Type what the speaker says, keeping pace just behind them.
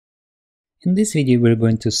In this video, we're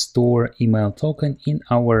going to store email token in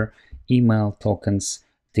our email tokens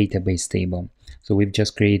database table. So we've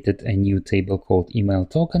just created a new table called email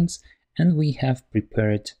tokens, and we have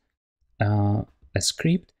prepared a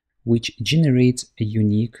script which generates a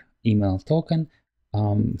unique email token,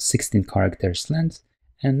 16 characters length.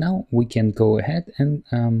 And now we can go ahead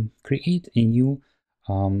and create a new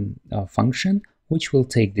function which will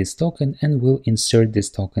take this token and will insert this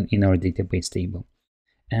token in our database table.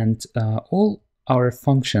 And all our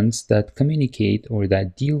functions that communicate or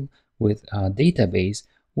that deal with a database,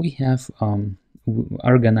 we have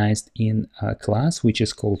organized in a class which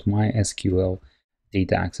is called MySQL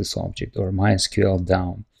data access object, or MySQL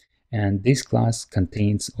DAO. And this class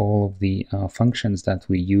contains all of the functions that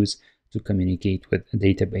we use to communicate with a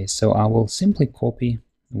database. So I will simply copy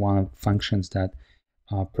one of the functions that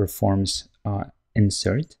performs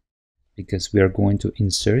insert, because we are going to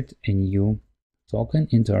insert a new token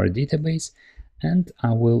into our database, and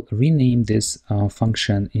I will rename this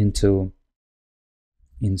function into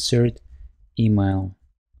insert email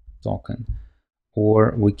token,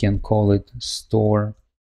 or we can call it store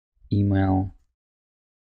email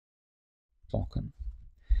token.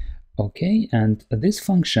 Okay, and this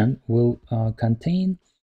function will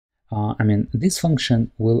this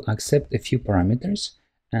function will accept a few parameters,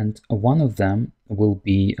 and one of them will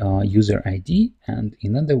be user ID, and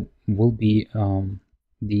another will be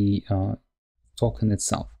the token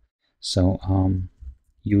itself. So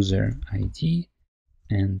user ID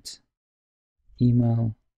and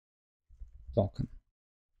email token.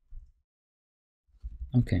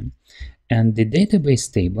 Okay, and the database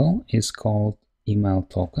table is called email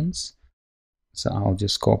tokens. So I'll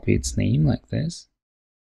just copy its name like this.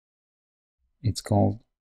 It's called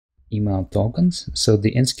email tokens. So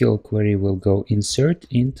the SQL query will go insert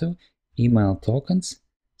into email tokens,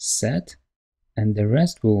 set, and the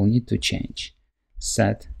rest we will need to change.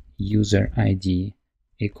 Set user ID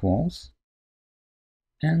equals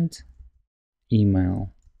and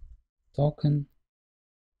email token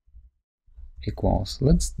equals.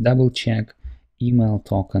 Let's double check email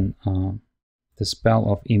token, the spell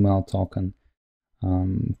of email token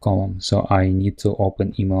column. So I need to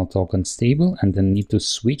open email tokens table and then need to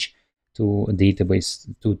switch to database,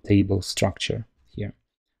 to table structure here.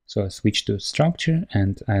 So I switch to structure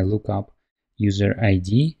and I look up user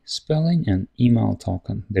ID spelling and email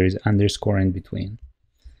token. There is underscore in between.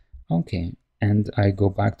 Okay, and I go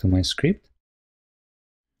back to my script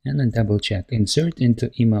and then double check insert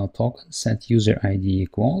into email token, set user ID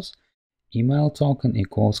equals email token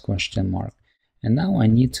equals question mark. And now I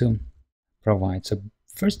need to provide. So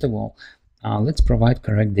first of all, let's provide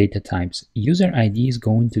correct data types. User ID is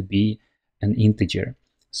going to be an integer.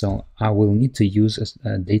 So I will need to use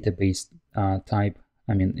a database type,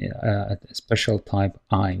 a special type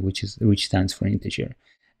I, which stands for integer.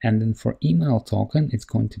 And then for email token, it's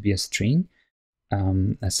going to be a string,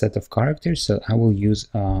 a set of characters. So I will use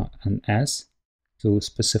an S to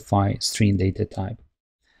specify string data type.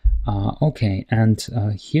 Okay, and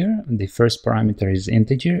here the first parameter is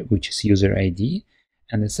integer, which is user ID,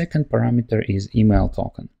 and the second parameter is email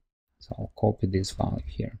token. So I'll copy this value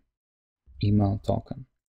here, email token.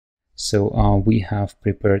 So we have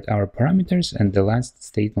prepared our parameters, and the last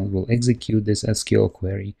statement will execute this SQL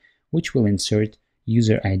query, which will insert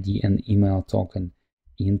user ID and email token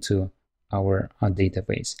into our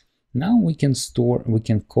database. Now we can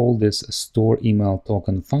call this store email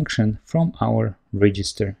token function from our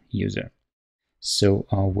register user. So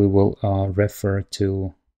we will refer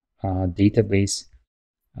to database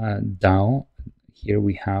DAO. Here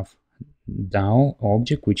we have DAO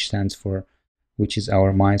object, which is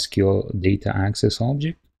our MySQL data access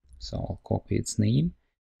object. So I'll copy its name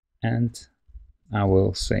and I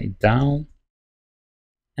will say DAO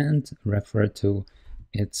and refer to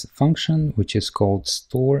its function, which is called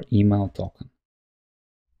store email token.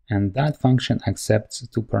 And that function accepts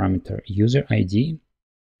two parameters, user ID,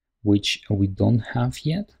 which we don't have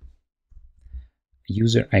yet.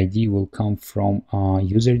 User ID will come from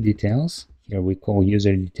user details. Here we call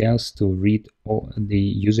user details to read all the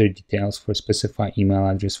user details for specified email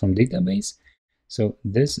address from database. So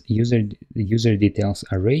this user details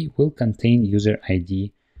array will contain user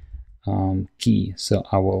ID key. So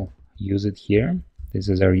I will use it here. This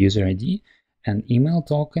is our user ID, and email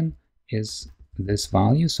token is this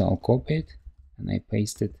value. So I'll copy it and I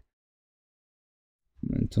paste it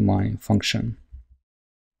into my function.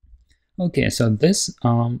 Okay, so this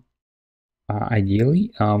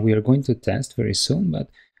ideally we are going to test very soon, but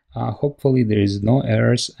hopefully there is no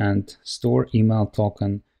errors, and store email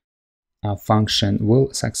token function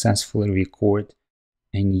will successfully record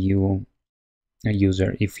a new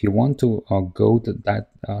user. If you want to go to that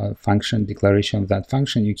function, declaration of that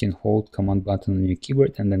function, you can hold command button on your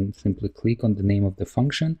keyboard and then simply click on the name of the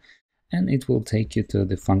function, and it will take you to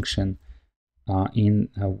the function in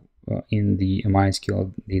the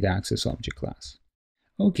MySQL data access object class.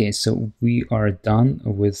 Okay, so we are done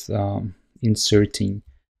with inserting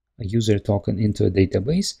a user token into a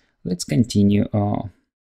database. Let's continue.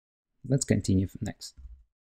 Let's continue next.